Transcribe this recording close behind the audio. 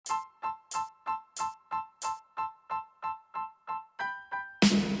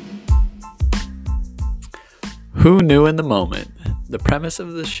Who knew in the moment? The premise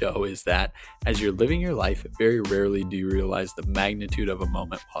of the show is that as you're living your life, very rarely do you realize the magnitude of a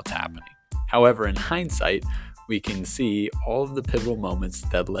moment while it's happening. However, in hindsight, we can see all of the pivotal moments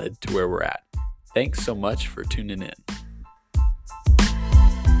that led to where we're at. Thanks so much for tuning in.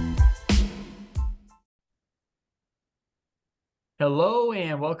 Hello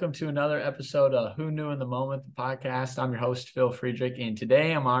and welcome to another episode of Who Knew in the Moment, the podcast. I'm your host, Phil Friedrich, and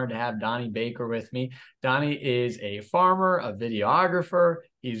today I'm honored to have Donny Baker with me. Donny is a farmer, a videographer.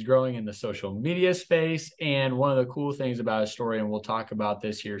 He's growing in the social media space, and one of the cool things about his story, and we'll talk about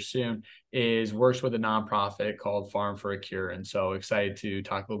this here soon, is works with a nonprofit called Farm for a Cure, and so excited to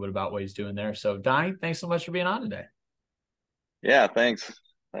talk a little bit about what he's doing there. So Donny, thanks so much for being on today. Yeah, thanks.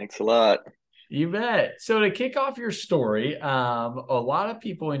 Thanks a lot. You bet. So to kick off your story, a lot of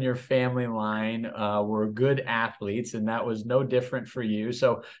people in your family line were good athletes, and that was no different for you.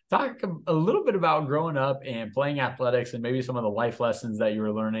 So talk a little bit about growing up and playing athletics and maybe some of the life lessons that you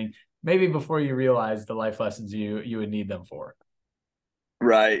were learning, maybe before you realized the life lessons you would need them for.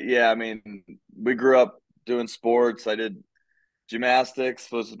 Right. Yeah, I mean, we grew up doing sports. I did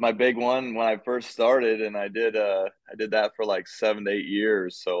gymnastics was my big one when I first started, and I did that for like 7 to 8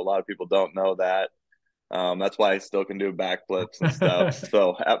 years. So a lot of people don't know that. That's why I still can do backflips and stuff.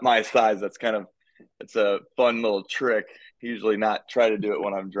 So at my size, it's a fun little trick. Usually not try to do it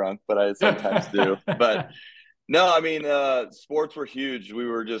when I'm drunk, but I sometimes do. But no, I mean, sports were huge.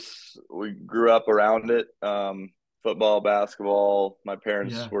 We grew up around it. Football, basketball. My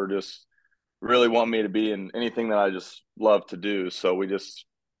parents Yeah. were just really want me to be in anything that I just love to do. So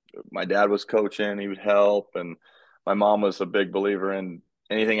my dad was coaching, he would help, and my mom was a big believer in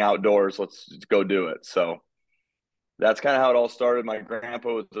anything outdoors. Let's just go do it. So that's kind of how it all started. My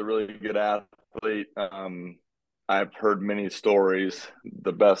grandpa was a really good athlete. I've heard many stories.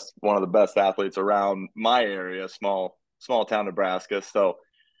 One of the best athletes around my area, small town Nebraska. So,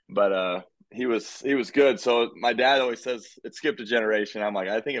 but he was good. So my dad always says it skipped a generation. I'm like,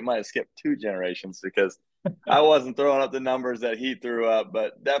 I think it might have skipped 2 generations because I wasn't throwing up the numbers that he threw up,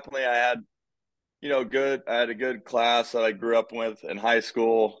 but definitely I had a good class that I grew up with in high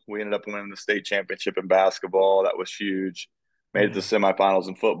school. We ended up winning the state championship in basketball. That was huge. Made it to Yeah. semifinals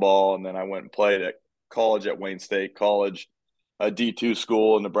in football, and then I went and played at college at Wayne State College, a D2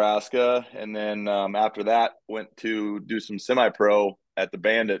 school in Nebraska. And then after that, went to do some semi-pro at the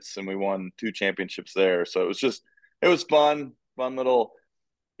Bandits, and we won 2 championships there. So it was fun little.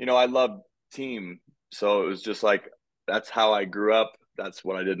 I love team, so it was just like that's how I grew up. That's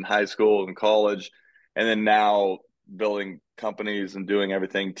what I did in high school and college, and then now building companies and doing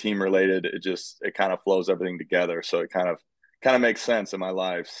everything team related. It kind of flows everything together. So it kind of makes sense in my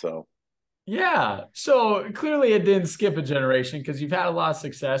life. So Yeah. So clearly it didn't skip a generation because you've had a lot of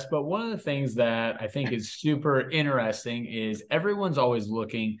success. But one of the things that I think is super interesting is everyone's always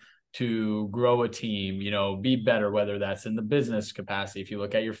looking to grow a team, be better, whether that's in the business capacity. If you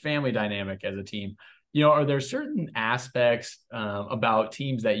look at your family dynamic as a team, are there certain aspects about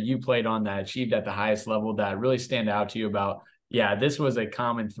teams that you played on that achieved at the highest level that really stand out to you about, yeah, this was a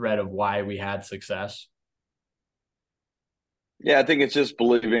common thread of why we had success? yeah, I think it's just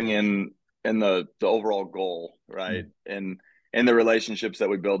believing in the overall goal, right? And the relationships that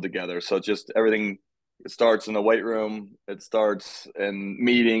we build together. So just everything, it starts in the weight room, it starts in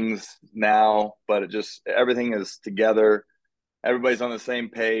meetings now, but everything is together. Everybody's on the same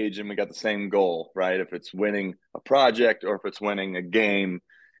page and we got the same goal, right? If it's winning a project or if it's winning a game,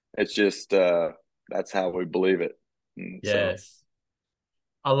 it's just that's how we believe it. And so Yes.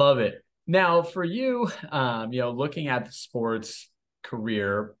 I love it. Now, for you, looking at the sports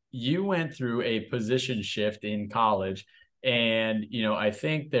career, you went through a position shift in college. And, I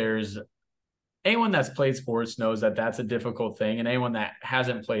think there's anyone that's played sports knows that that's a difficult thing. And anyone that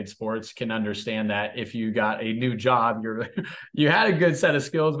hasn't played sports can understand that if you got a new job, you had a good set of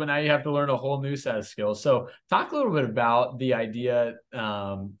skills, but now you have to learn a whole new set of skills. So talk a little bit about the idea.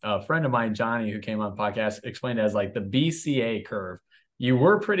 A friend of mine, Johnny, who came on the podcast, explained it as like the BCA curve. You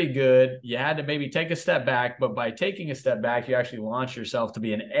were pretty good. You had to maybe take a step back, but by taking a step back, you actually launched yourself to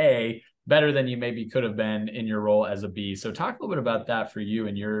be an A better than you maybe could have been in your role as a B. So talk a little bit about that for you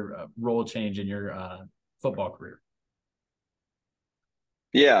and your role change in your football career.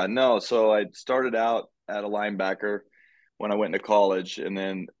 yeah, no. So I started out at a linebacker when I went to college, and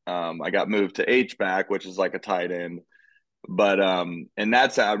then I got moved to H back, which is like a tight end. But and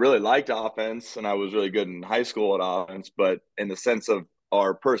I really liked offense, and I was really good in high school at offense. But in the sense of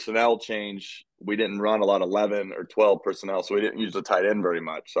our personnel change, we didn't run a lot of 11 or 12 personnel, so we didn't use the tight end very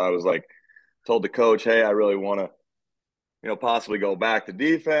much. So I was like, told the coach, hey, I really want to, possibly go back to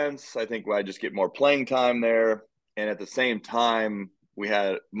defense. I think I just get more playing time there. and at the same time we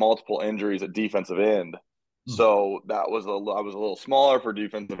had multiple injuries at defensive end. Mm. So that was I was a little smaller for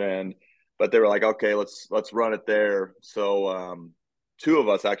defensive end, but they were like, okay, let's run it there. So two of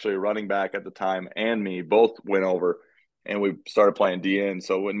us actually, running back at the time and me, both went over and we started playing DN.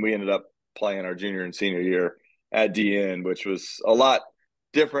 So when we ended up playing our junior and senior year at DN, which was a lot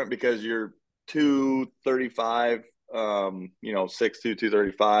different because you're 235, 6'2",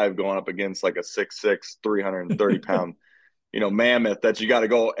 235, going up against like a 6'6", 330 pound, mammoth that you got to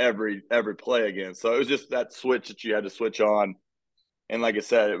go every play against. So it was just that switch that you had to switch on. And like I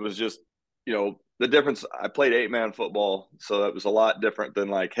said, it was just, the difference. I played 8-man football, so it was a lot different than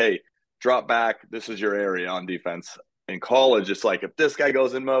like, hey, drop back, this is your area on defense. In college, it's like if this guy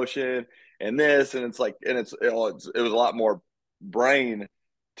goes in motion and this, and it's like, and it was a lot more brain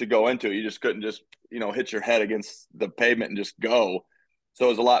to go into it. You just couldn't just, hit your head against the pavement and just go. So it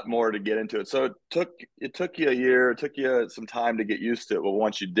was a lot more to get into it. So it took you a year, it took you some time to get used to it. But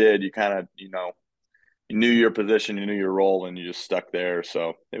once you did, you kind of, you knew your position, you knew your role, and you just stuck there.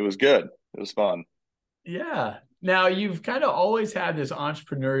 So it was good. It was fun. Yeah. Now you've kind of always had this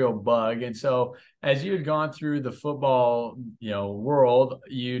entrepreneurial bug. And so as you had gone through the football, world,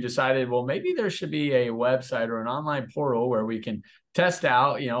 you decided, well, maybe there should be a website or an online portal where we can test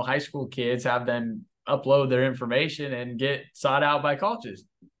out, high school kids, have them upload their information and get sought out by colleges.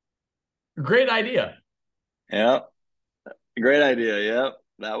 Great idea. Yeah, great idea. Yeah,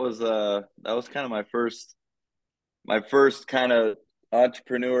 that was kind of my first kind of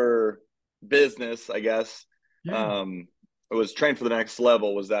entrepreneur business, I guess. Yeah. Um, it was Train for the Next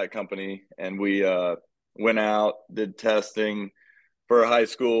Level was that company, and we went out, did testing for high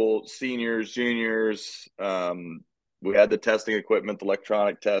school seniors, juniors. We had the testing equipment, the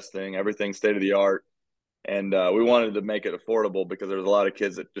electronic testing, everything state of the art, and we wanted to make it affordable because there was a lot of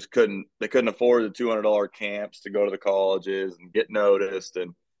kids that just couldn't afford the $200 camps to go to the colleges and get noticed.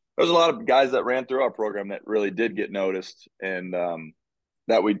 And there was a lot of guys that ran through our program that really did get noticed, and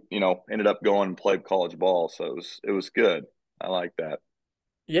that we ended up going and played college ball. So it was good. I like that.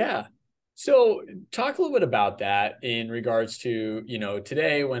 Yeah. So talk a little bit about that in regards to,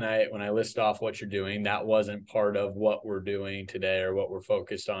 today when I list off what you're doing, that wasn't part of what we're doing today or what we're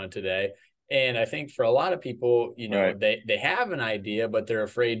focused on today. And I think for a lot of people, Right. they have an idea, but they're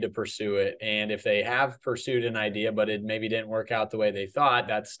afraid to pursue it. And if they have pursued an idea, but it maybe didn't work out the way they thought,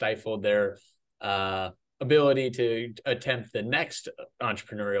 that stifled their uh ability to attempt the next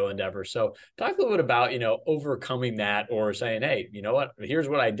entrepreneurial endeavor. So talk a little bit about, overcoming that or saying, hey, you know what, here's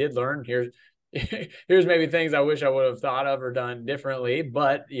what I did learn. Here's maybe things I wish I would have thought of or done differently,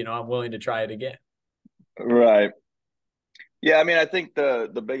 but I'm willing to try it again. Right. Yeah, I mean, I think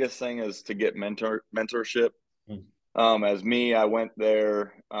the biggest thing is to get mentorship. Mm. As me, I went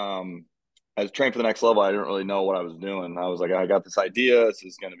there. As Train for the Next Level, I didn't really know what I was doing. I was like, I got this idea. This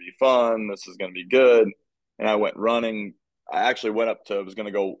is going to be fun. This is going to be good. And I went running. I actually went up to, was going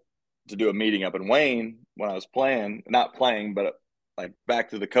to go to do a meeting up in Wayne when I was playing, not playing, but like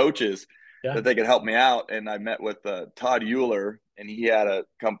back to the coaches Yeah. that they could help me out. And I met with Todd Euler, and he had a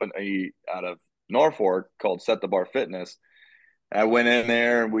company out of Norfolk called Set the Bar Fitness. And I went in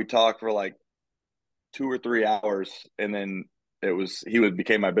there and we talked for like 2 or 3 hours, and then he would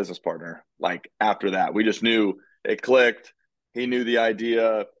became my business partner. Like after that, we just knew it clicked. He knew the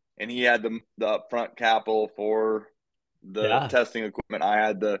idea, and he had the upfront capital for the Yeah. testing equipment. I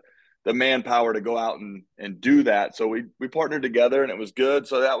had the manpower to go out and do that. So we partnered together, and it was good.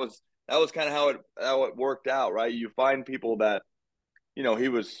 So that was kind of how it worked out, right? You find people that he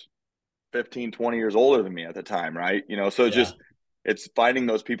was 15, 20 years older than me at the time, right? So Yeah. it's finding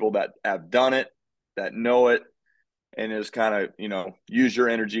those people that have done it, that know it, and is kind of, use your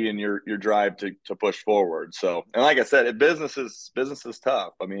energy and your drive to push forward. So, and like I said, business is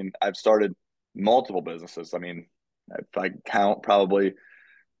tough. I mean, I've started multiple businesses. I mean, if I count, probably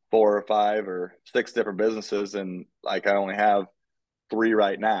 4 or 5 or 6 different businesses, and like I only have 3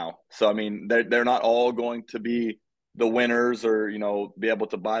 right now. So I mean, they're not all going to be the winners, or be able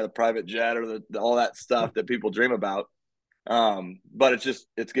to buy the private jet or all that stuff that people dream about. But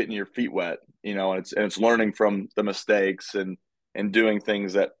it's getting your feet wet, and it's learning from the mistakes, and doing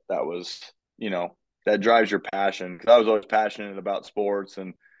things that was, that drives your passion. Because I was always passionate about sports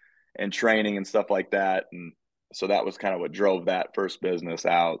and training and stuff like that, and so that was kind of what drove that first business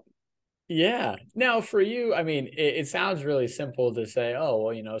out. Yeah. Now, for you, I mean, it sounds really simple to say, oh,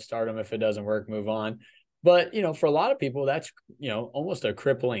 well, start them. If it doesn't work, move on. But, for a lot of people, that's, almost a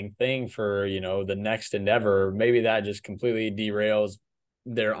crippling thing for, the next endeavor. Maybe that just completely derails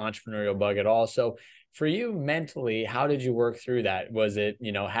their entrepreneurial bug at all. So for you mentally, how did you work through that? Was it,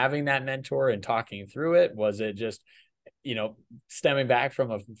 having that mentor and talking through it? Was it just, stemming back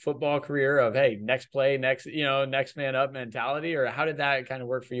from a football career of, hey, next play, next man up mentality? Or how did that kind of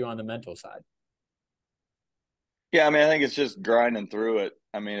work for you on the mental side? Yeah, I mean, I think it's just grinding through it.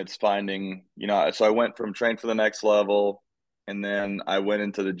 I mean, it's finding, so I went from train for the next level, and then I went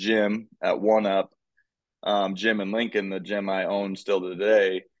into the gym at One Up, gym in Lincoln, the gym I own still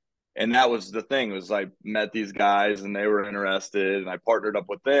today. And that was the thing, was I met these guys and they were interested, and I partnered up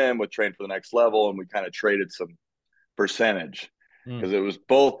with them with train for the next level, and we kind of traded some percentage Mm, because it was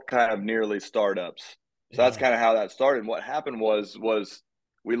both kind of nearly startups. So that's yeah. kind of how that started. And what happened was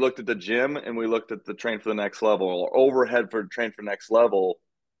we looked at the gym and we looked at the train for the next level. Or overhead for train for next level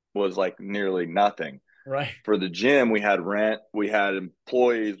was like nearly nothing. Right. For the gym, we had rent, we had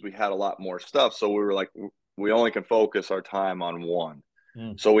employees, we had a lot more stuff. So we were like, we only can focus our time on one.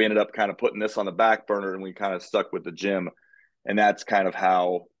 Mm, So we ended up kind of putting this on the back burner, and we kind of stuck with the gym. And that's kind of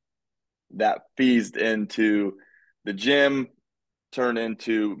how that feeds into the gym, turned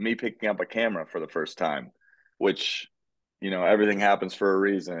into me picking up a camera for the first time, which, everything happens for a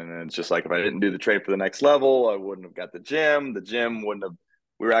reason. And it's just like, if I didn't do the trade for the next level, I wouldn't have got the gym. The gym wouldn't have,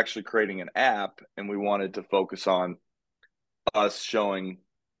 we were actually creating an app, and we wanted to focus on us showing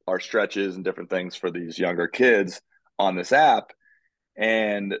our stretches and different things for these younger kids on this app.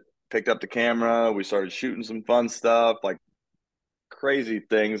 And picked up the camera. We started shooting some fun stuff, like crazy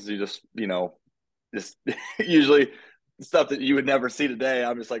things. Just usually stuff that you would never see today.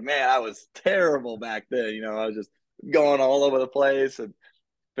 I'm just like, man, I was terrible back then. I was just going all over the place and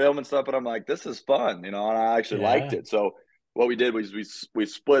filming stuff, but I'm like, this is fun, and I actually liked yeah. it. So what we did was we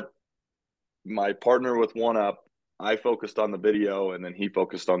split my partner with One Up. I focused on the video, and then he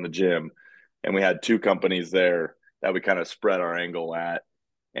focused on the gym, and we had two companies there that we kind of spread our angle at.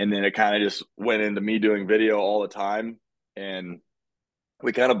 And then it kind of just went into me doing video all the time, and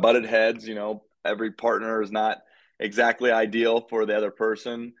we kind of butted heads. Every partner is not exactly ideal for the other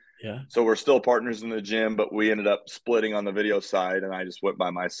person. Yeah. So we're still partners in the gym, but we ended up splitting on the video side, and I just went by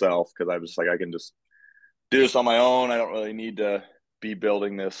myself because I was like, I can just do this on my own. I don't really need to be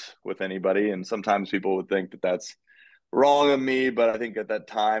building this with anybody. And sometimes people would think that that's wrong of me, but I think at that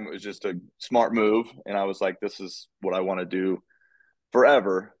time it was just a smart move. And I was like, this is what I want to do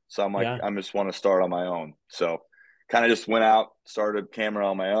forever. So I'm like, Yeah. I just want to start on my own. So kind of just went out, started camera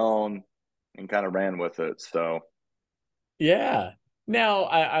on my own, and kind of ran with it. So Yeah. Now,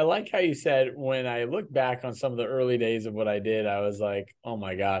 I like how you said, when I look back on some of the early days of what I did, I was like, oh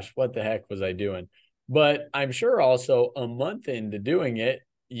my gosh, what the heck was I doing? But I'm sure also a month into doing it,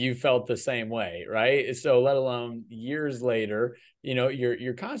 you felt the same way, right? So let alone years later,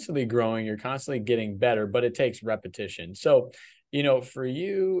 you're constantly growing, you're constantly getting better, but it takes repetition. So, for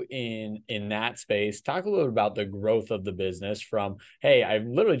you in that space, talk a little bit about the growth of the business from, hey, I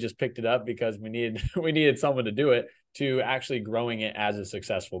literally just picked it up because we needed we needed someone to do it, to actually growing it as a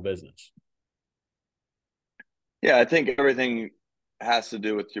successful business. yeah, I think everything has to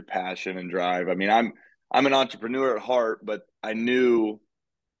do with your passion and drive. I mean, I'm an entrepreneur at heart, but I knew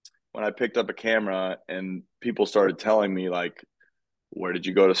when I picked up a camera and people started telling me like, where did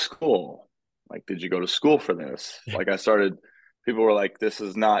you go to school? Like, did you go to school for this? Like, people were like, this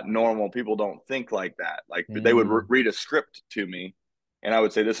is not normal. People don't think like that. Like, they would Mm, read a script to me, and I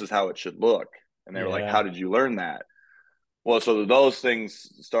would say, this is how it should look. And they were like, yeah, how did you learn that? Well, so those things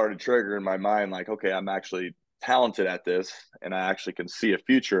started triggering my mind, like, okay, I'm actually talented at this, and I actually can see a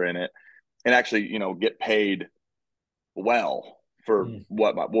future in it, and actually, get paid well for mm,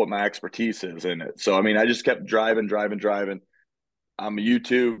 what my expertise is in it. So, I mean, I just kept driving, driving, driving. I'm a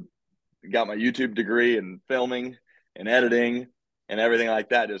YouTube got my YouTube degree in filming and editing and everything like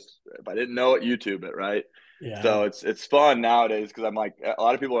that. Just if I didn't know it, YouTube it, right? So yeah, it's fun nowadays because I'm like, a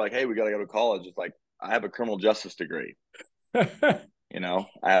lot of people are like, hey, we got to go to college. It's like, I have a criminal justice degree. I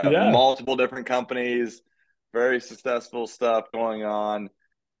have yeah, multiple different companies, very successful stuff going on,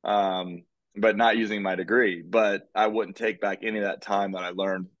 but not using my degree. But I wouldn't take back any of that time that I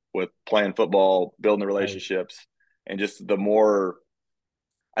learned with playing football, building the right, relationships, and just the more,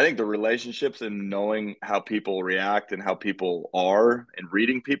 I think, the relationships and knowing how people react and how people are and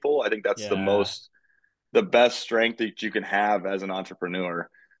reading people. I think that's yeah, the best strength that you can have as an entrepreneur,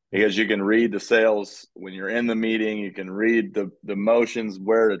 because you can read the sales when you're in the meeting. You can read the motions,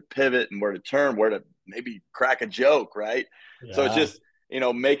 where to pivot and where to turn, where to maybe crack a joke, right? So it's yeah, just,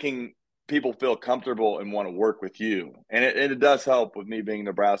 making people feel comfortable and want to work with you. And it does help with me being a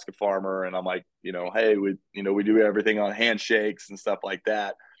Nebraska farmer. And I'm like, hey, we do everything on handshakes and stuff like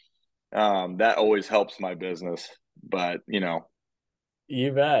that. That always helps my business. But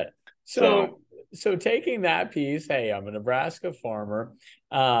You bet. So So taking that piece, hey, I'm a Nebraska farmer.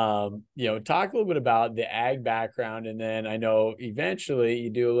 Talk a little bit about the ag background, and then I know eventually you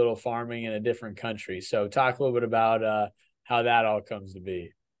do a little farming in a different country. So talk a little bit about how that all comes to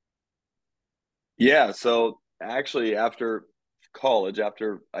be. yeah, so actually after college,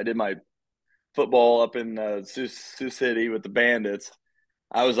 after I did my football up in Sioux City with the Bandits,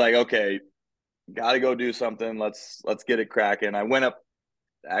 I was like, okay, got to go do something. Let's get it cracking. I went up,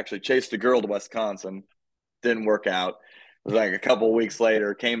 actually chased a girl to Wisconsin. Didn't work out. It was like a couple of weeks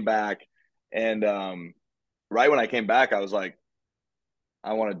later, came back, and right when I came back, I was like,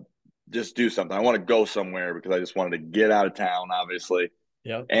 I want to just do something. I want to go somewhere because I just wanted to get out of town, obviously.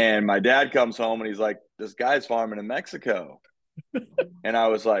 Yep. And my dad comes home and he's like, "This guy's farming in Mexico." And I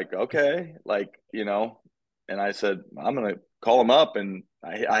was like, okay, and I said, I'm going to call him up. And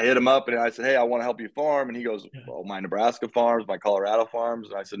I hit him up and I said, hey, I want to help you farm. And he goes, Yeah. well, my Nebraska farms, my Colorado farms.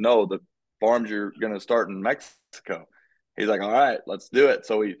 And I said, no, the farms you're going to start in Mexico. He's like, all right, let's do it.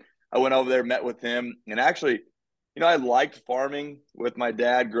 So I went over there, met with him. And actually, I liked farming with my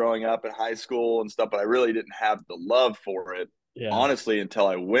dad growing up in high school and stuff, but I really didn't have the love for it, Yeah. honestly, until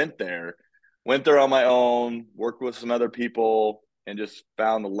I went there on my own, worked with some other people, and just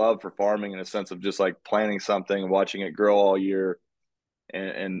found the love for farming in a sense of just like planting something and watching it grow all year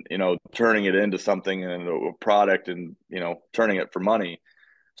and turning it into something and a product and turning it for money.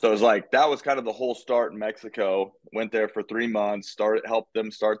 So it was like that was kind of the whole start in Mexico. Went there for 3 months, started helped them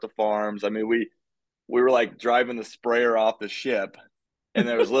start the farms. I mean, we were like driving the sprayer off the ship, and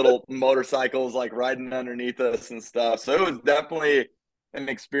there was little motorcycles like riding underneath us and stuff. So it was definitely an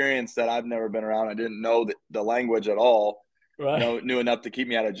experience that I've never been around. I didn't know the language at all. Right. Knew enough to keep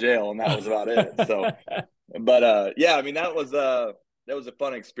me out of jail, and that was about it. So, but yeah, I mean that was a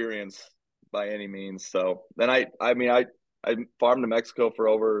fun experience by any means. So then I farmed in Mexico for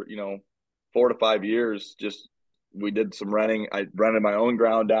over 4 to 5 years. Just we did some renting. I rented my own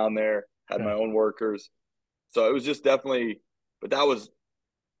ground down there, had my Okay. own workers. So it was just definitely, but that was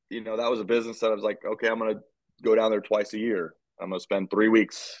a business that I was like, okay, I'm gonna go down there twice a year. I'm gonna spend 3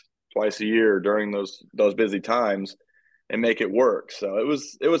 weeks twice a year during those busy times and make it work. So it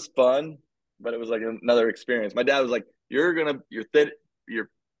was fun, but it was like another experience. My dad was like, you're thin, you're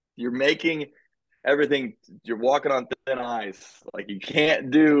you're making everything, you're walking on thin ice. Like you can't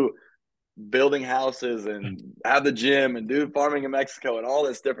do building houses and have the gym and do farming in Mexico and all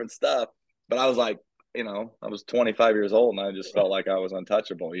this different stuff. But I was like, I was 25 years old and I just felt like I was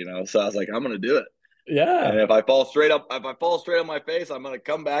untouchable. So I was like, I'm going to do it. And Yeah. if I fall straight on my face, I'm going to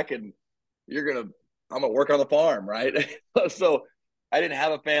come back and I'm going to work on the farm. Right. So I didn't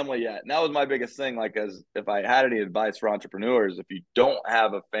have a family yet. And that was my biggest thing. Like, as if I had any advice for entrepreneurs, if you don't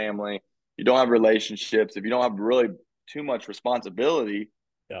have a family, you don't have relationships, if you don't have really too much responsibility,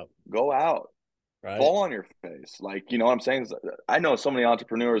 Yep. go out, Right. fall on your face. Like, you know what I'm saying? I know so many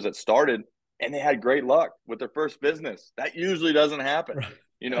entrepreneurs that started and they had great luck with their first business. That usually doesn't happen, Right.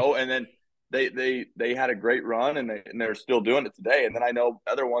 and then they had a great run and they're still doing it today. And then I know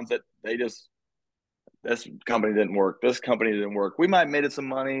other ones that they just this company didn't work. This company didn't work. We might have made it some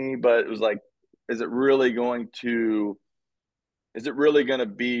money, but it was like, is it really going to is it really going to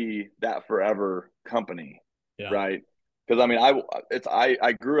be that forever company, Yeah. right? Because I mean,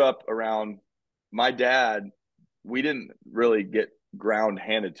 I grew up around my dad. We didn't really get ground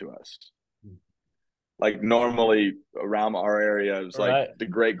handed to us. Like normally around our area, it was like Right. the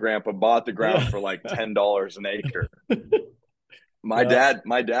great grandpa bought the ground Yeah. for like $10 an acre. My Yeah. dad,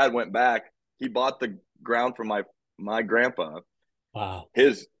 my dad went back. He bought the ground from my grandpa. Wow.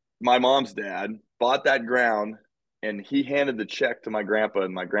 His My mom's dad bought that ground and he handed the check to my grandpa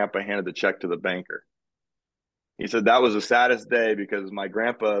and my grandpa handed the check to the banker. He said that was the saddest day because my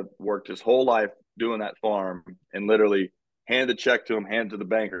grandpa worked his whole life doing that farm and literally handed the check to him, handed to the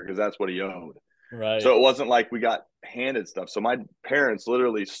banker because that's what he owed. Right. So it wasn't like we got handed stuff. So my parents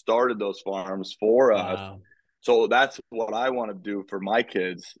literally started those farms for us. Wow. So that's what I want to do for my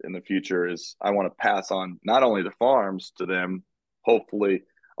kids in the future is I want to pass on not only the farms to them, hopefully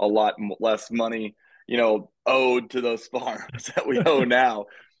a lot less money, owed to those farms that we owe now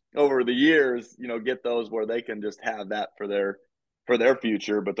over the years, get those where they can just have that for their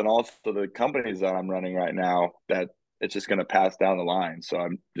future, but then also the companies that I'm running right now that it's just going to pass down the line. So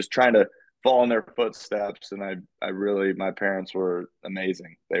I'm just trying to follow in their footsteps. And I really, my parents were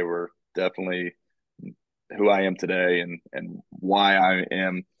amazing. They were definitely who I am today and why I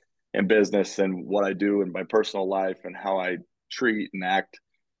am in business and what I do in my personal life and how I treat and act.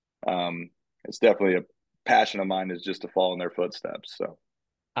 It's definitely a passion of mine is just to follow in their footsteps. So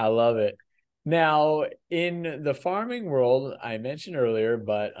I love it. Now, in the farming world, I mentioned earlier,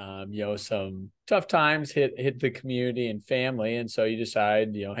 but some tough times hit the community and family, and so you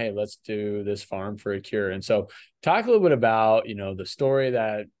decide, hey, let's do this farm for a cure. And so, talk a little bit about, the story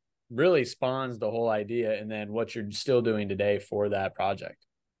that really spawns the whole idea, and then what you're still doing today for that project.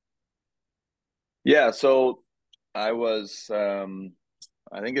 Yeah, so I was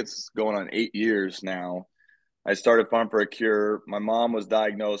I think it's going on 8 years now. I started Farm for a Cure. My mom was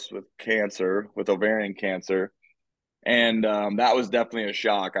diagnosed with cancer, with ovarian cancer, and that was definitely a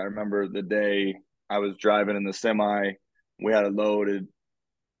shock. I remember the day I was driving in the semi. We had a loaded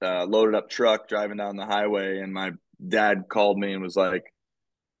up truck driving down the highway, and my dad called me and was like,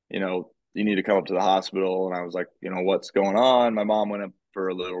 you need to come up to the hospital. And I was like, what's going on? My mom went up for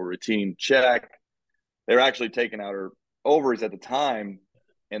a little routine check. They were actually taking out her ovaries at the time,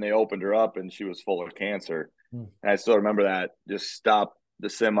 and they opened her up, and she was full of cancer. Hmm. And I still remember that. Just stopped the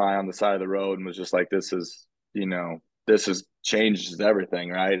semi on the side of the road and was just like, this is changes everything,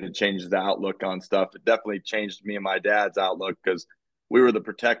 right? It changes the outlook on stuff. It definitely changed me and my dad's outlook because we were the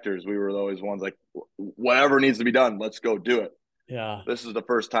protectors. We were always ones like, whatever needs to be done, let's go do it. Yeah, This is the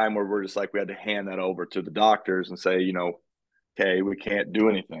first time where we're just like, we had to hand that over to the doctors and say, okay, we can't do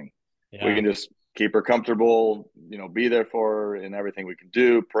anything. We yeah, can just keep her comfortable, be there for her and everything we can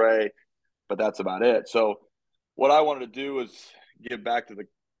do, pray, but that's about it. So what I wanted to do is give back to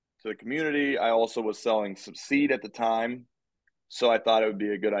the community. I also was selling some seed at the time, so I thought it would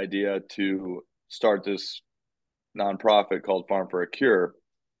be a good idea to start this nonprofit called Farm for a Cure.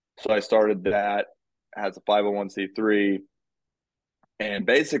 So I started that as a 501c3, and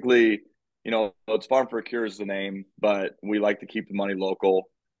basically, it's Farm for a Cure is the name, but we like to keep the money local.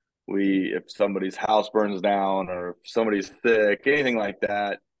 If somebody's house burns down or if somebody's sick, anything like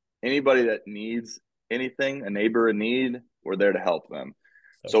that, anybody that needs anything, a neighbor in need, we're there to help them.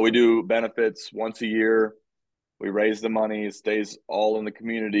 so So we cool. do benefits once a year. We raise the money, it stays all in the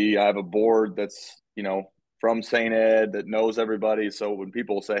community. I have a board that's, from St. Ed that knows everybody. So when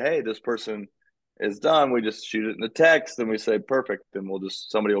people say, hey, this person is done, we just shoot it in the text and we say, perfect. And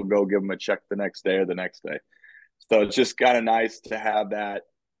somebody will go give them a check the next day or the next day. So it's just kind of nice to have that,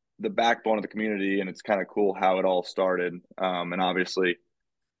 the backbone of the community. And it's kind of cool how it all started. And obviously,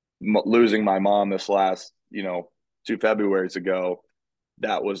 losing my mom this last, 2 Februarys ago,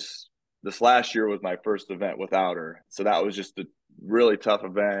 that was this last year was my first event without her. So that was just a really tough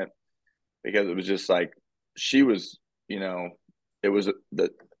event because it was just like she was, it was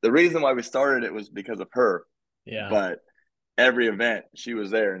the reason why we started it was because of her. Yeah, But every event she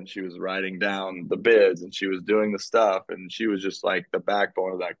was there and she was writing down the bids and she was doing the stuff and she was just like the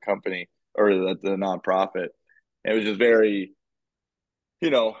backbone of that company or the nonprofit. It was just very, you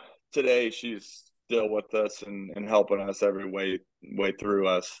know, today she's still with us and helping us every way through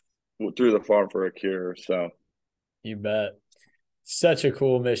us through the Farm for a Cure. So you bet. Such a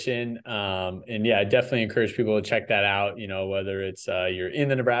cool mission. And yeah, I definitely encourage people to check that out, whether it's you're in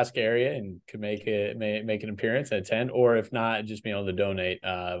the Nebraska area and could make an appearance and attend, or if not, just being able to donate.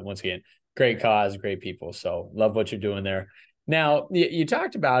 Once again, great cause, great people. So love what you're doing there. Now, you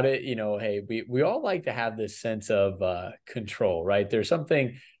talked about it, hey, we all like to have this sense of control, right? There's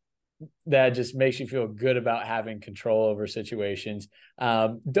something that just makes you feel good about having control over situations.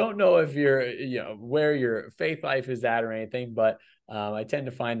 Don't know if you're, where your faith life is at or anything, but I tend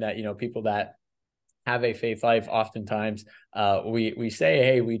to find that, people that have a faith life, oftentimes we say,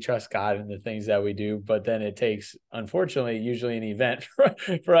 hey, we trust God in the things that we do, but then it takes, unfortunately, usually an event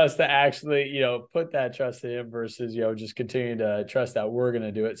for us to actually, put that trust in him versus, just continue to trust that we're going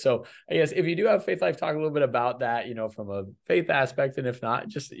to do it. So I guess if you do have faith life, talk a little bit about that, from a faith aspect. And if not,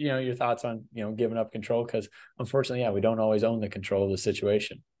 just, your thoughts on, giving up control, because unfortunately, yeah, we don't always own the control of the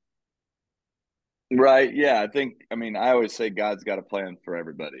situation. right, yeah, I mean, I always say God's got a plan for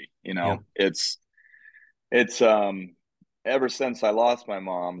everybody. Yep. It's ever since I lost my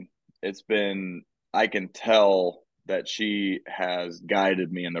mom, it's been I can tell that she has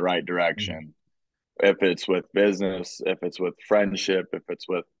guided me in the right Mm. direction. If it's with business, if it's with friendship, if it's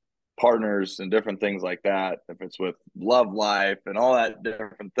with partners and different things like that, if it's with love life and all that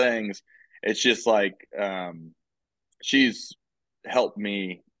different things, it's just like she's helped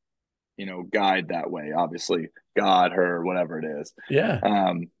me, guide that way. Obviously, God, her, whatever it is. Yeah.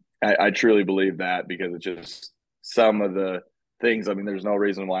 Um, I truly believe that because it's just some of the things. I mean, there's no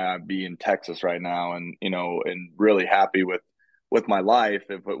reason why I'd be in Texas right now, and and really happy with my life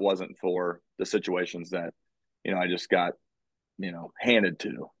if it wasn't for the situations that I just got handed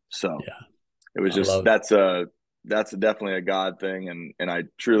to. So Yeah. it was I just love it. that's definitely a God thing, and I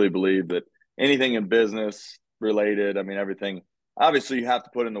truly believe that anything in business related. I mean, everything. obviously you have to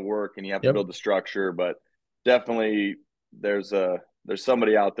put in the work and you have to Yep. build the structure, but definitely there's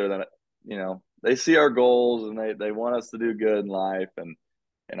somebody out there that they see our goals and they want us to do good in life, and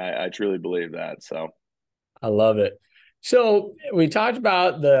I truly believe that. So I love it. So we talked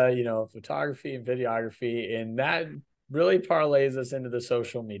about the, photography and videography, and that really parlays us into the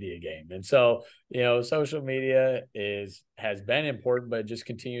social media game. And so, social media has been important, but it just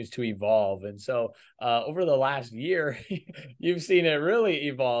continues to evolve. And so, over the last year, you've seen it really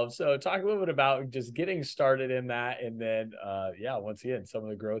evolve. So, talk a little bit about just getting started in that, and then, yeah, once again, some of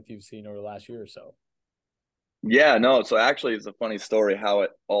the growth you've seen over the last year or so. yeah, no, so actually it's a funny story how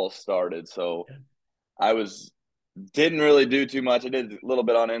it all started. So I was didn't really do too much. I did a little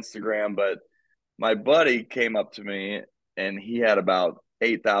bit on Instagram, but my buddy came up to me and he had about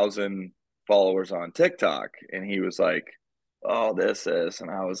 8,000 followers on TikTok. And he was like, oh, this.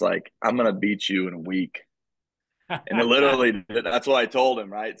 And I was like, I'm going to beat you in a week. And it literally, that's what I told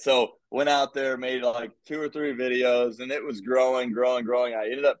him, right? So went out there, made like 2 or 3 videos, and it was growing. I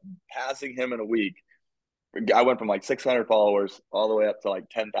ended up passing him in a week. I went from like 600 followers all the way up to like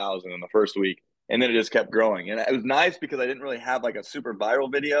 10,000 in the first week. And then it just kept growing. And it was nice because I didn't really have like a super viral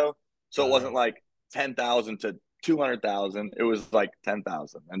video. So it wasn't Right. like 10,000 to 200,000. It was like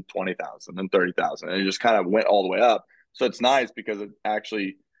 10,000 and 20,000 and 30,000. And it just kind of went all the way up. So it's nice because it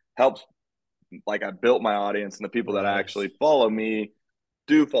actually helps. Like I built my audience, and the people that Right. actually follow me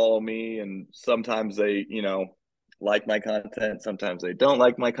do follow me. And sometimes they, like my content. Sometimes they don't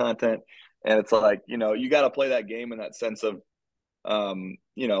like my content. And it's like, you got to play that game in that sense of, um,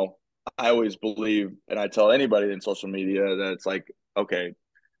 you know, I always believe, and I tell anybody in social media that it's like, okay,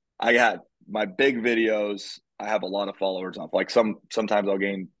 I got my big videos. I have a lot of followers off. Like sometimes I'll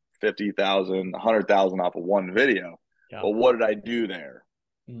gain 50,000, 100,000 off of one video. Yeah. Well, what did I do there?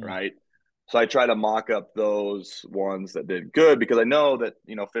 Mm, Right. So I try to mock up those ones that did good because I know that,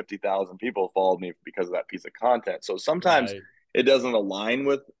 50,000 people followed me because of that piece of content. So sometimes right. it doesn't align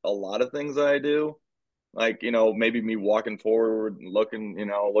with a lot of things that I do. Like, maybe me walking forward and looking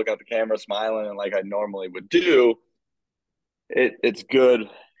at the camera, smiling, and like I normally would do. It's good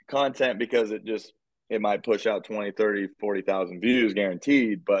content because it might push out 20, 30, 40,000 views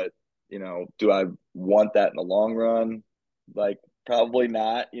guaranteed. But, do I want that in the long run? Like, probably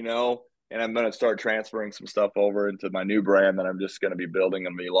not. And I'm going to start transferring some stuff over into my new brand that I'm just going to be building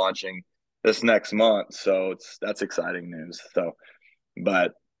and be launching this next month. So that's exciting news. So,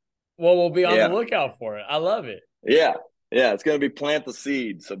 but Well, we'll be on the yeah, lookout for it. I love it. yeah, yeah, it's going to be plant the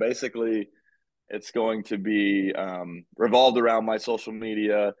seed. So basically, it's going to be revolved around my social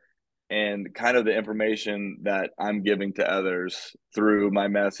media and kind of the information that I'm giving to others through my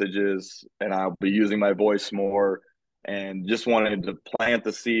messages. And I'll be using my voice more and just wanting to plant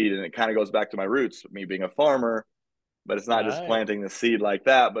the seed. And it kind of goes back to my roots, me being a farmer, but it's All not just right. planting the seed like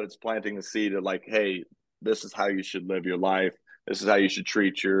that, but it's planting the seed of like, hey, this is how you should live your life. This is how you should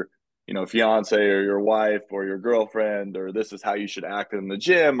treat your, fiance or your wife or your girlfriend, or this is how you should act in the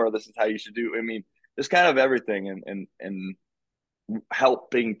gym, or this is how you should do. I mean, it's kind of everything, and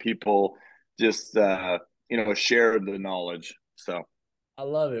helping people just share the knowledge. So I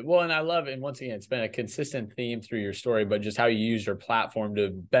love it. Well, and I love it. And once again, it's been a consistent theme through your story, but just how you use your platform to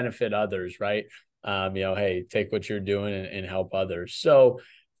benefit others, right? Hey, take what you're doing and help others. So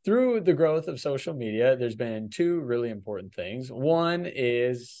through the growth of social media, there's been two really important things. One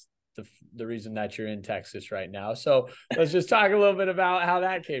is the reason that you're in Texas right now. So let's just talk a little bit about how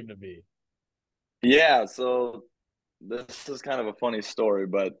that came to be. yeah, so this is kind of a funny story,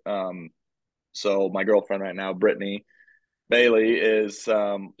 but so my girlfriend right now, Brittany Bailey, is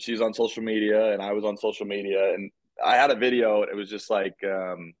she's on social media and I was on social media, and I had a video. It was just like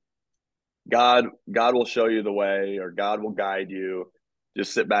God will show you the way, or God will guide you.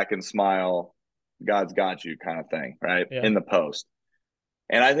 Just sit back and smile. God's got you, kind of thing, right? Yeah. In the post.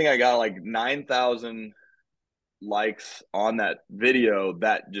 And I think I got like 9,000 likes on that video,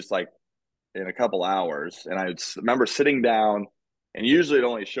 that just like in a couple hours. And I remember sitting down, and usually it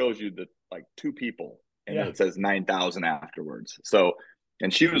only shows you the like 2 people, and then Yeah. it says 9,000 afterwards. So,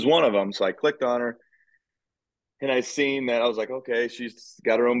 and she was one of them. So I clicked on her, and I seen that. I was like, okay, she's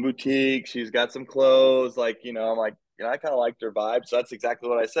got her own boutique. She's got some clothes. Like, I'm like, I kind of liked her vibe. So that's exactly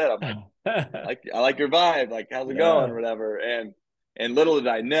what I said. I'm like, I like your vibe. Like, how's it going? Yeah. Or whatever. And little did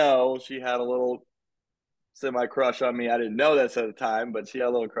I know, she had a little semi crush on me. I didn't know this at the time, but she had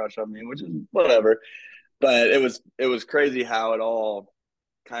a little crush on me, which is whatever. But it was crazy how it all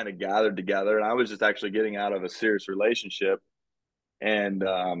kind of gathered together. And I was just actually getting out of a serious relationship, and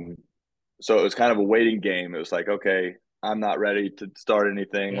so it was kind of a waiting game. It was like, okay, I'm not ready to start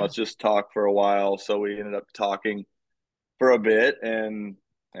anything. Yeah. Let's just talk for a while. So we ended up talking for a bit, and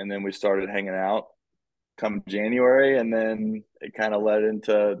then we started hanging out come January, and then it kind of led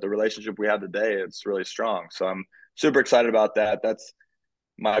into the relationship we have today. It's really strong. So I'm super excited about that. That's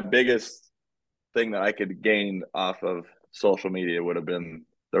my biggest thing that I could gain off of social media would have been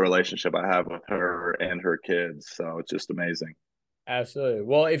the relationship I have with her and her kids. So it's just amazing. Absolutely.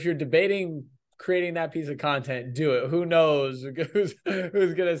 Well, if you're debating creating that piece of content, do it. Who knows who's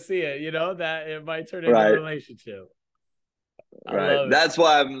gonna see it? You know, that it might turn into a Right. relationship. I Right. love it. That's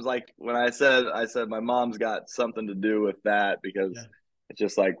why I was like, when I said my mom's got something to do with that, because Yeah. it's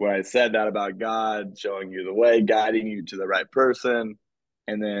just like when I said that about God showing you the way, guiding you to the right person.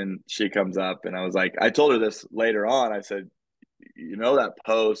 And then she comes up, and I was like, I told her this later on. I said, you know, that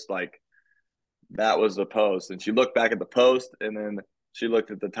post, like, that was the post. And she looked back at the post, and then she looked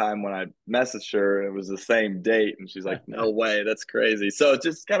at the time when I messaged her, and it was the same date. And she's like, no way, that's crazy. So it's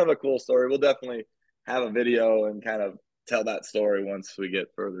just kind of a cool story. We'll definitely have a video and kind of tell that story once we get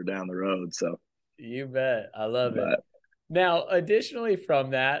further down the road. So, You bet. I love it. but Now, additionally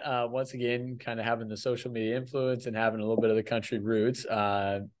from that, once again, kind of having the social media influence and having a little bit of the country roots,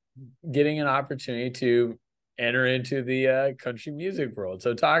 getting an opportunity to enter into the country music world.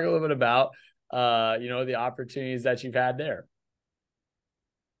 So talk a little bit about, the opportunities that you've had there.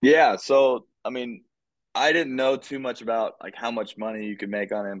 yeah. So, I mean, I didn't know too much about like how much money you could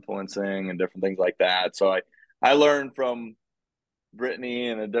make on influencing and different things like that. So I learned from Brittany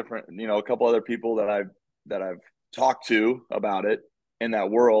and a couple other people that I've talked to about it in that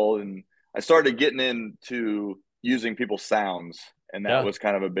world, and I started getting into using people's sounds, and that Yeah. was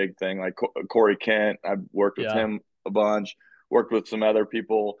kind of a big thing. Like Corey Kent, I've worked with Yeah. him a bunch, worked with some other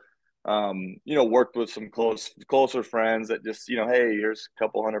people, worked with some closer friends that just hey, here's a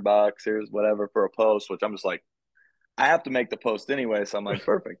couple $100, here's whatever for a post, which I'm just like, I have to make the post anyway, so I'm like,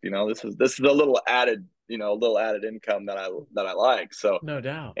 perfect. This is a little added, a little added income that I like. So, No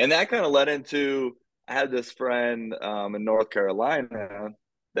doubt. and that kind of led into, I had this friend in North Carolina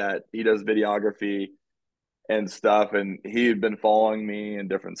that he does videography and stuff, and he had been following me and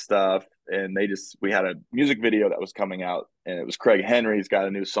different stuff. And we had a music video that was coming out, and it was Craig Henry's got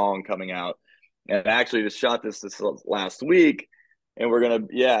a new song coming out, and I actually just shot this last week, and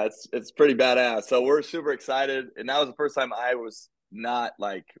yeah, it's pretty badass. So we're super excited, and that was the first time I was not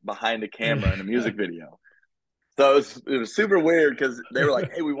like behind a camera in a music video. So it was super weird because they were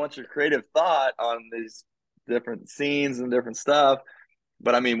like, "Hey, we want your creative thought on these different scenes and different stuff."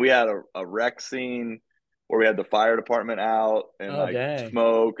 But I mean, we had a wreck scene where we had the fire department out and Oh, like dang.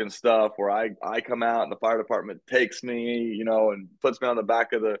 smoke and stuff, where I come out and the fire department takes me, and puts me on the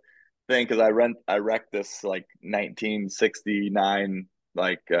back of the thing, because I wrecked this like 1969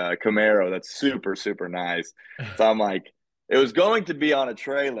 like Camaro that's super super nice. So I'm like, it was going to be on a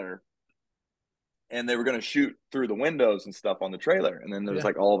trailer, and they were going to shoot through the windows and stuff on the trailer. And then there was Yeah.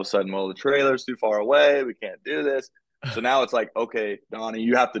 like, all of a sudden, well, the trailer's too far away. We can't do this. So now it's like, okay, Donnie,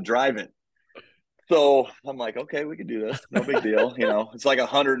 you have to drive it. So I'm like, okay, we can do this. No big deal. It's like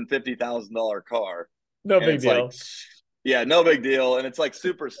 $150,000 car. No And big it's like, deal. yeah, no big deal. And it's like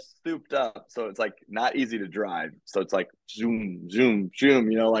super souped up. So it's like not easy to drive. So it's like zoom, zoom, zoom,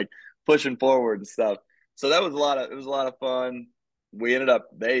 like pushing forward and stuff. So it was a lot of fun.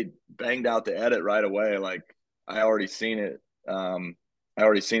 They banged out the edit right away. Like I already seen it. I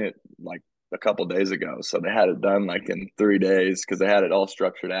already seen it like a couple days ago. So they had it done like in 3 days because they had it all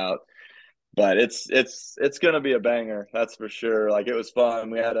structured out. But it's gonna be a banger, that's for sure. Like it was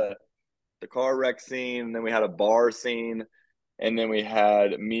fun. We had the car wreck scene, and then we had a bar scene, and then we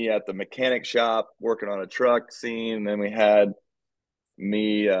had me at the mechanic shop working on a truck scene, and then we had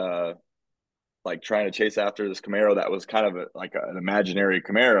me like trying to chase after this Camaro that was kind of an imaginary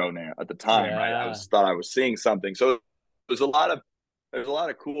Camaro now at the time, right? I Yeah. was thought I was seeing something. So there's a lot of there's a lot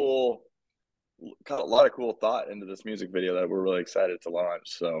of cool thought into this music video that we're really excited to launch.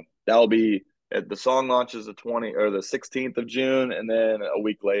 So that'll be the song launches the 16th of June, and then a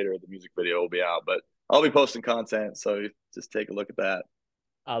week later the music video will be out. But I'll be posting content, so just take a look at that.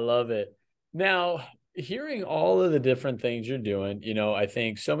 I love it. Now, hearing all of the different things you're doing, I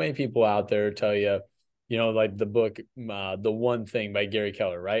think so many people out there tell you, like the book, The One Thing by Gary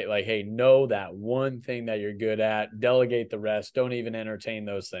Keller, right? Like, hey, know that one thing that you're good at, delegate the rest, don't even entertain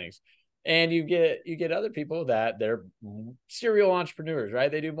those things. And you get other people that they're serial entrepreneurs, right?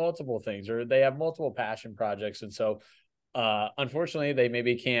 They do multiple things or they have multiple passion projects. And so unfortunately, they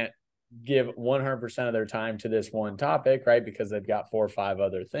maybe can't give 100% of their time to this one topic, right? Because they've got 4 or 5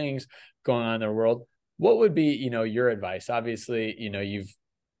 other things going on in their world. What would be, your advice? Obviously, you've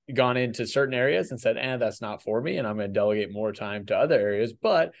gone into certain areas and said, that's not for me. And I'm going to delegate more time to other areas.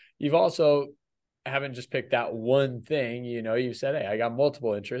 But you've also haven't just picked that one thing. You said, hey, I got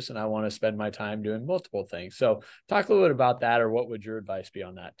multiple interests and I want to spend my time doing multiple things. So talk a little bit about that, or what would your advice be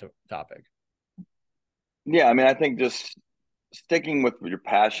on that topic? Yeah, I mean, I think just sticking with your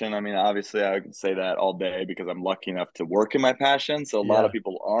passion. I mean, obviously, I could say that all day because I'm lucky enough to work in my passion. So a lot of Yeah.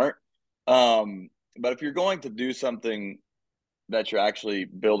 people aren't. But if you're going to do something that you're actually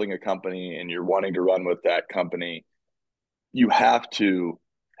building a company and you're wanting to run with that company, you have to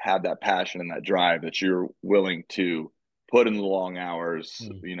have that passion and that drive that you're willing to put in the long hours,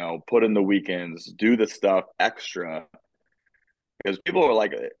 Mm. put in the weekends, do the stuff extra because people are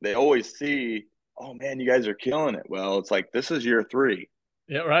like, they always see, oh man, you guys are killing it. Well, it's like, this is year three,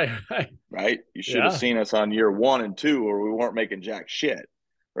 Yeah. Right. Right. right? You should have Yeah. seen us on year 1 and 2 or we weren't making jack shit.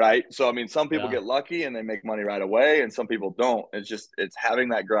 Right. So, I mean, some people Yeah. get lucky and they make money right away, and some people don't. It's having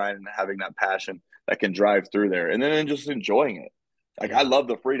that grind and having that passion that can drive through there and then just enjoying it. Like, I Yeah. love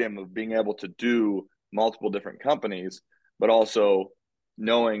the freedom of being able to do multiple different companies, but also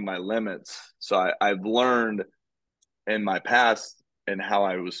knowing my limits. So, I've learned in my past and how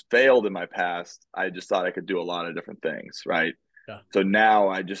I was failed in my past, I just thought I could do a lot of different things. Right. Yeah. So now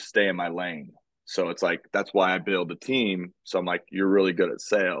I just stay in my lane. So it's like that's why I build a team. So I'm like, you're really good at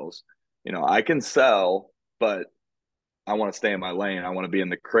sales. I can sell, but I want to stay in my lane. I want to be in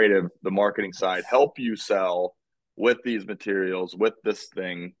the creative, the marketing side, Yes. help you sell with these materials, with this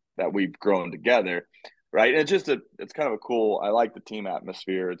thing that we've grown together. Right. And it's kind of a cool, I like the team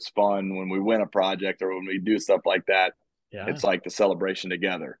atmosphere. It's fun when we win a project or when we do stuff like that. Yeah. It's like the celebration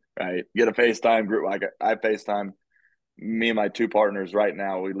together, right? Get a FaceTime group. Like I FaceTime me and my two partners right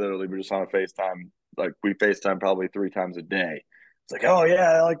now. We literally were just on a FaceTime. Like we FaceTime probably 3 times a day. It's like, oh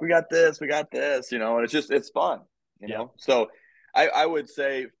yeah, like we got this, and it's fun, Yep. So I would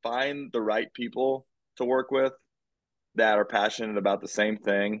say find the right people to work with that are passionate about the same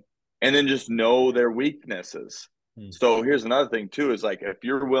thing and then just know their weaknesses. Mm. So here's another thing too is like if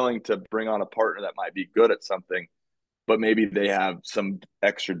you're willing to bring on a partner that might be good at something, but maybe they have some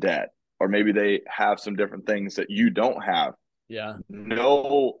extra debt or maybe they have some different things that you don't have, Yeah.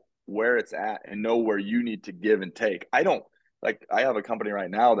 know where it's at and know where you need to give and take. I don't like I have a company right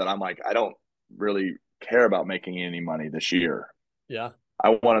now that I'm like I don't really care about making any money this year. Yeah.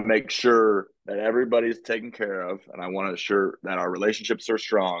 I want to make sure that everybody's taken care of and I want to ensure that our relationships are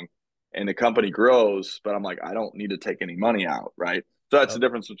strong and the company grows, but I'm like I don't need to take any money out, right? So that's the Yep.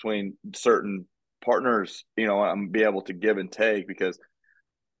 difference between certain partners, I'm be able to give and take because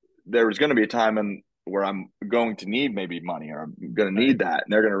there's going to be a time where I'm going to need maybe money or I'm going to Right. need that,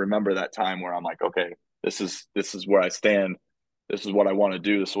 and they're going to remember that time where I'm like, okay, this is where I stand. This is what I want to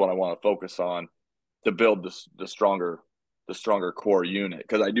do. This is what I want to focus on to build the stronger core unit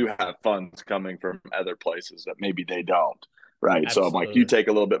because I do have funds coming from other places that maybe they don't. Right. So I'm like, you Absolutely. take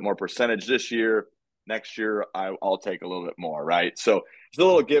a little bit more percentage this year. Next year, I'll take a little bit more. Right. So there's a Yeah.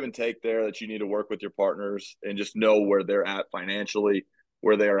 little give and take there that you need to work with your partners and just know where they're at financially,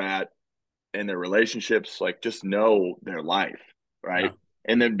 where they're at in their relationships, like just know their life, right? Yeah.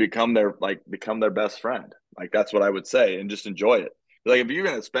 And then become their best friend. Like that's what I would say, and just enjoy it. Like if you're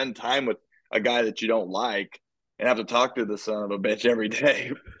gonna spend time with a guy that you don't like and have to talk to the son of a bitch every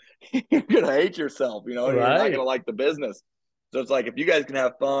day, you're gonna hate yourself, and you're not gonna Right. like the business. So it's like if you guys can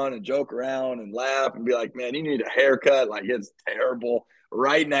have fun and joke around and laugh and be like, man, you need a haircut, like it's terrible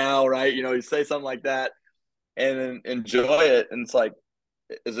right now, right? You say something like that and then enjoy it. And it's like,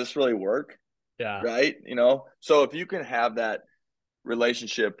 is this really work? Yeah. Right? So if you can have that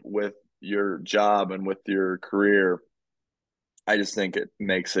relationship with your job and with your career, I just think it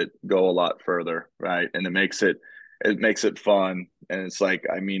makes it go a lot further, right? And it makes it fun. And it's like,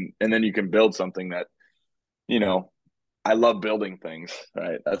 I mean, and then you can build something that, you know, I love building things,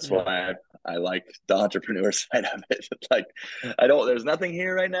 right? That's Yeah. why I like the entrepreneur side of it. It's like there's nothing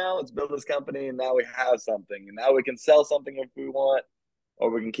here right now. Let's build this company and now we have something. And now we can sell something if we want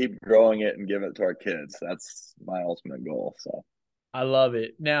or we can keep growing it and give it to our kids. That's my ultimate goal. So, I love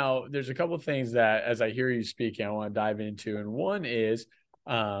it. Now, there's a couple of things that, as I hear you speaking, I want to dive into, and one is,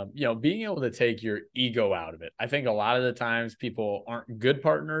 being able to take your ego out of it. I think a lot of the times people aren't good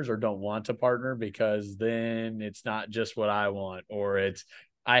partners or don't want to partner because then it's not just what I want, or it's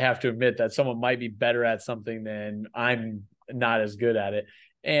I have to admit that someone might be better at something than I'm not as good at it.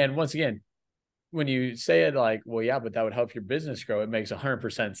 And once again, when you say it like, well, yeah, but that would help your business grow, it makes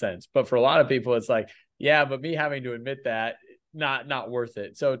 100% sense. But for a lot of people, it's like, yeah, but me having to admit that, not worth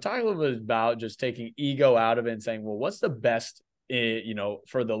it. So talk a little bit about just taking ego out of it and saying, well, what's the best,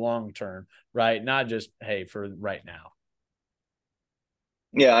 for the long term, right? Not just, hey, for right now.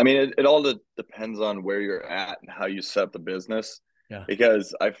 yeah, I mean, it all depends on where you're at and how you set the business Yeah.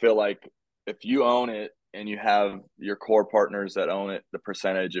 because I feel like if you own it and you have your core partners that own it, the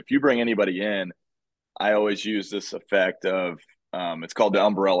percentage, if you bring anybody in, I always use this effect of it's called the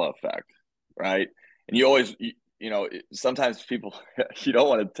umbrella effect, right? And you always, you know, sometimes people, you don't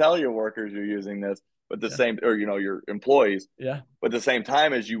want to tell your workers you're using this, but the Yeah. same, or, you know, your employees, Yeah. but at the same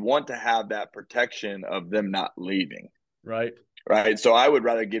time as you want to have that protection of them not leaving, Right. right? So I would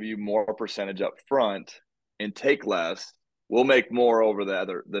rather give you more percentage up front and take less. We'll make more over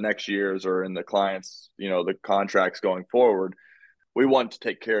the next years or in the clients, you know, the contracts going forward. We want to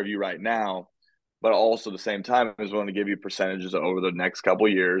take care of you right now, but also at the same time is we want to give you percentages over the next couple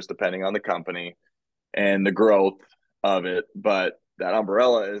of years, depending on the company and the growth of it. But that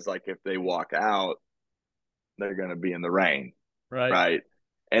umbrella is like if they walk out, they're going to be in the rain, Right. right?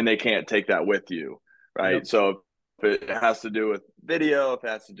 And they can't take that with you, right? Yep. So if it has to do with video, if it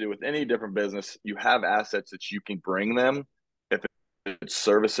has to do with any different business, you have assets that you can bring them. If it's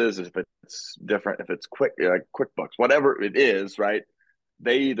services, if it's different, if it's quick, like QuickBooks, whatever it is, right?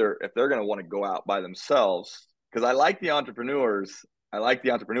 They either, if they're going to want to go out by themselves, because I like the entrepreneurs,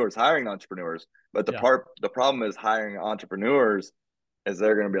 hiring entrepreneurs, but Yeah. the problem is hiring entrepreneurs is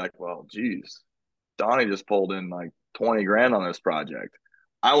they're going to be like, well, geez, Donnie just pulled in like 20 grand on this project.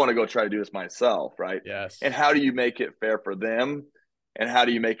 I want to go try to do this myself, right? And Yes. how do you make it fair for them? And how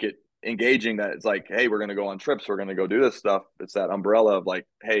do you make it engaging that it's like, hey, we're going to go on trips, we're going to go do this stuff. It's that umbrella of like,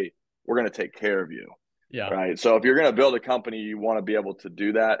 hey, we're going to take care of you. Yeah. Right. So if you're going to build a company, you want to be able to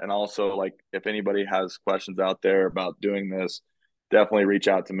do that. And also, like, if anybody has questions out there about doing this, definitely reach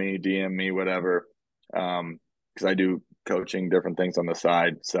out to me, DM me, whatever. Because I do coaching, different things on the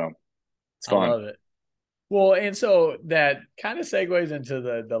side. So it's I fun. love it. Well, and so that kind of segues into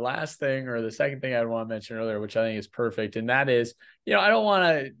the last thing or the second thing I want to mention earlier, which I think is perfect. And that is, I don't want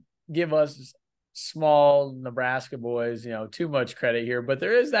to give us small Nebraska boys, too much credit here, but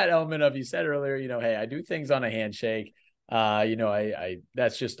there is that element of, you said earlier, hey, I do things on a handshake. I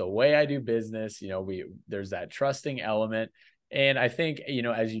that's just the way I do business. There's that trusting element. And I think,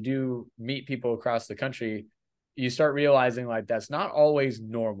 as you do meet people across the country, you start realizing like that's not always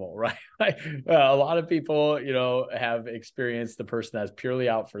normal, right? Like a lot of people, have experienced the person that's purely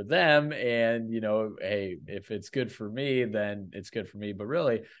out for them. And, hey, if it's good for me, then it's good for me. But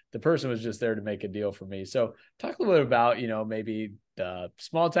really, the person was just there to make a deal for me. So talk a little bit about, maybe the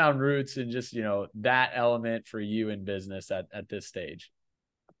small town roots and just, that element for you in business at this stage.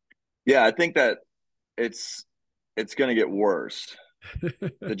 Yeah, I think that it's it's going to get worse.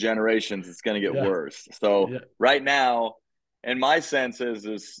 The generations, it's going to get Yeah. worse. So Yeah. right now, and my sense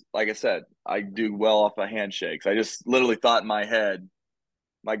is like I said, I do well off of handshakes. I just literally thought in my head,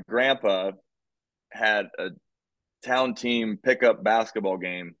 my grandpa had a town team pickup basketball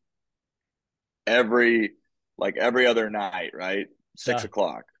game every every other night, right? Six Yeah.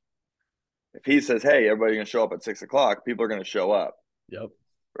 o'clock. If he says, "Hey, everybody's gonna show up at 6 o'clock," people are gonna show up, Yep.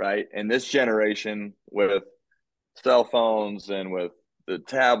 right? And this generation with cell phones and with the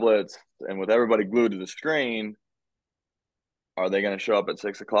tablets and with everybody glued to the screen, are they going to show up at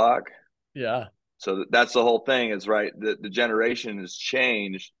 6 o'clock? Yeah. So that's the whole thing is right. The generation has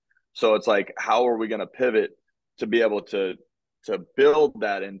changed. So it's like, how are we going to pivot to be able to build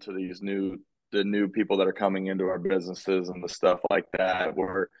that into the new people that are coming into our businesses and the stuff like that?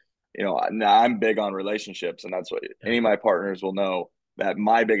 Where, now I'm big on relationships, and that's what Yeah. any of my partners will know that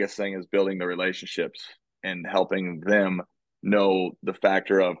my biggest thing is building the relationships and helping them know the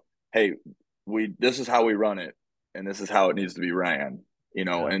factor of, hey, we this is how we run it, and this is how it needs to be ran,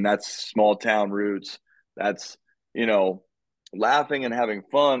 Yeah. and that's small town roots. That's, you know, laughing and having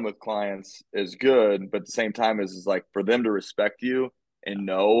fun with clients is good, but at the same time is like for them to respect you and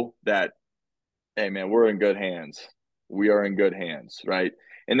know that, hey man, we're in good hands. We are in good hands, right?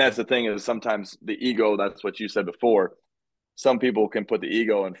 And that's Yep. the thing is sometimes the ego, that's what you said before. Some people can put the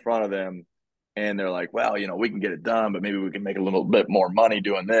ego in front of them and they're like, well, we can get it done, but maybe we can make a little bit more money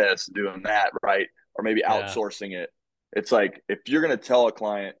doing this, doing that, right? Or maybe Yeah. outsourcing it. It's like if you're going to tell a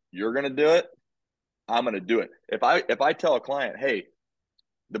client you're going to do it, I'm going to do it. If I tell a client, hey,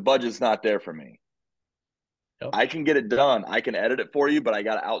 the budget's not there for me, Yep. I can get it done. I can edit it for you, but I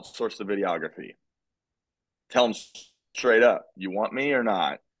got to outsource the videography. Tell them straight up, you want me or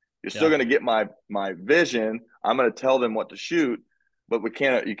not? You're still Yeah. going to get my vision. I'm going to tell them what to shoot, but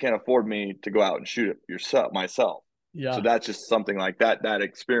you can't afford me to go out and shoot it yourself myself. So Yeah. that's just something like that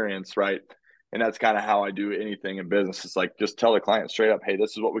experience, right? And that's kind of how I do anything in business. It's like just tell the client straight up, hey,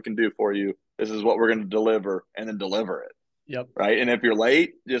 this is what we can do for you. This is what we're going to deliver, and then deliver it, Yep. right? And if you're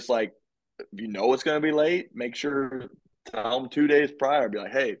late, just like if you know it's going to be late, make sure tell them 2 days prior. Be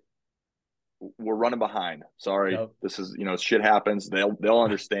like, hey, we're running behind. Sorry, Yep. this is shit happens. They'll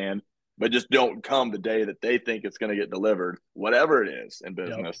understand. but just don't come the day that they think it's going to get delivered, whatever it is in Yep.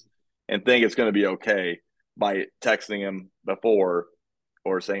 business, and think it's going to be okay by texting him before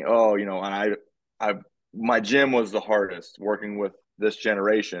or saying, "Oh, you know, and I, my gym was the hardest working with this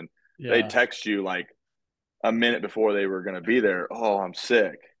generation." They Yeah. text you like a minute before they were going to be there. Oh, I'm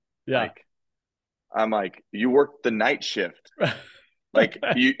sick. Yeah. Like, I'm like, you worked the night shift. Like,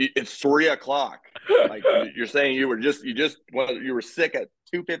 it's 3 o'clock. Like, you're saying you were sick at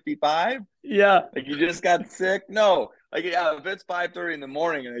 2:55. Yeah. Like, you just got sick. No, like, yeah, if it's 5:30 in the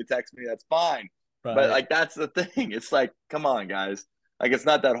morning and they text me, that's fine. But Right. like, that's the thing. It's like, come on, guys. Like, it's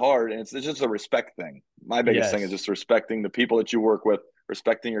not that hard, and it's just a respect thing. My biggest thing is Yes. just respecting the people that you work with,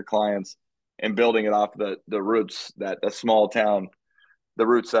 respecting your clients, and building it off the roots that a small town, the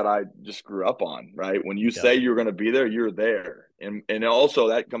roots that I just grew up on. Right, when you say Yep. you're going to be there, you're there, and also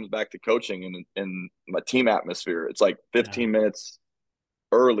that comes back to coaching and my team atmosphere. It's like Yeah. 15 minutes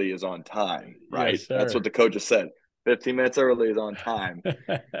early is on time. Right, Yes, that's what sir. the coach has said. 15 minutes early is on time.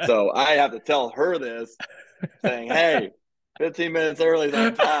 So I have to tell her this, saying, "Hey, 15 minhes early is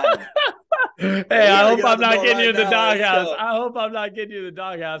on time. Hey, Like, we I got to hope get out I'm the not door getting you right in the now. Let's doghouse. go." I hope I'm not getting you in the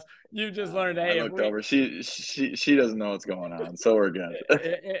doghouse. You just learned, I hey, if looked we over. She doesn't know what's going on, so we're good.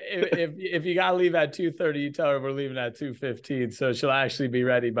 if you gotta leave at 2:30, you tell her we're leaving at 2:15, so she'll actually be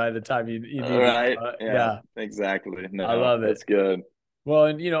ready by the time you All need to right. go. Yeah, Yeah, exactly. I No, love it. it's good. Well,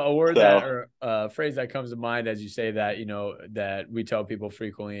 and a word that So, or a phrase that comes to mind as you say that, that we tell people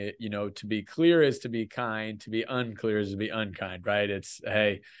frequently, to be clear is to be kind, to be unclear is to be unkind, right? It's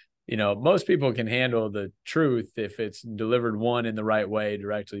hey, most people can handle the truth if it's delivered one in the right way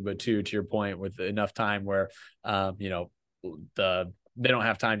directly, but two, to your point, with enough time where they don't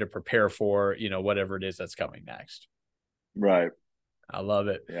have time to prepare for, whatever it is that's coming next. right. I love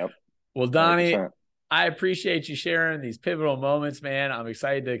it. Yep. Well, Donnie, 100%. I appreciate you sharing these pivotal moments, man. I'm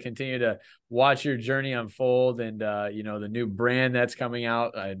excited to continue to watch your journey unfold and, the new brand that's coming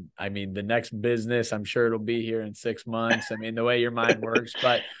out. I mean, the next business, I'm sure it'll be here in 6 months. I mean, the way your mind works,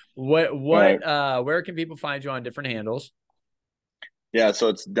 but Right. where can people find you on different handles? Yeah. So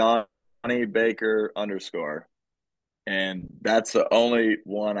it's Donny Baker _ and that's the only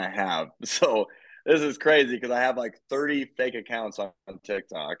one I have. So this is crazy because I have like 30 fake accounts on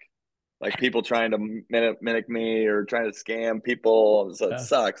TikTok, like people trying to mimic me or trying to scam people. So it Yeah.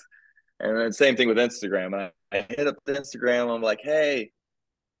 sucks. And then same thing with Instagram. I hit up the Instagram. I'm like, hey,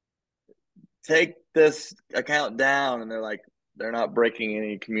 take this account down. And they're like, they're not breaking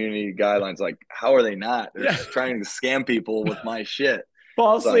any community guidelines. Like, how are they not? They're Yeah. just trying to scam people with my shit. It's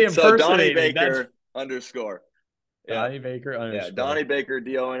Falsely like, so Donny impersonating. That's Baker _ Yeah. Donnie Baker Yeah. underscore. Donny Baker,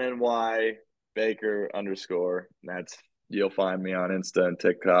 Donny Baker _ That's, you'll find me on Insta and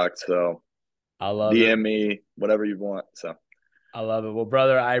TikTok. So I love it. DM me, whatever you want. So, I love it. Well,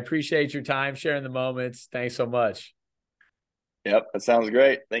 brother, I appreciate your time sharing the moments. Thanks so much. yep. That sounds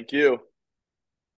great. Thank you.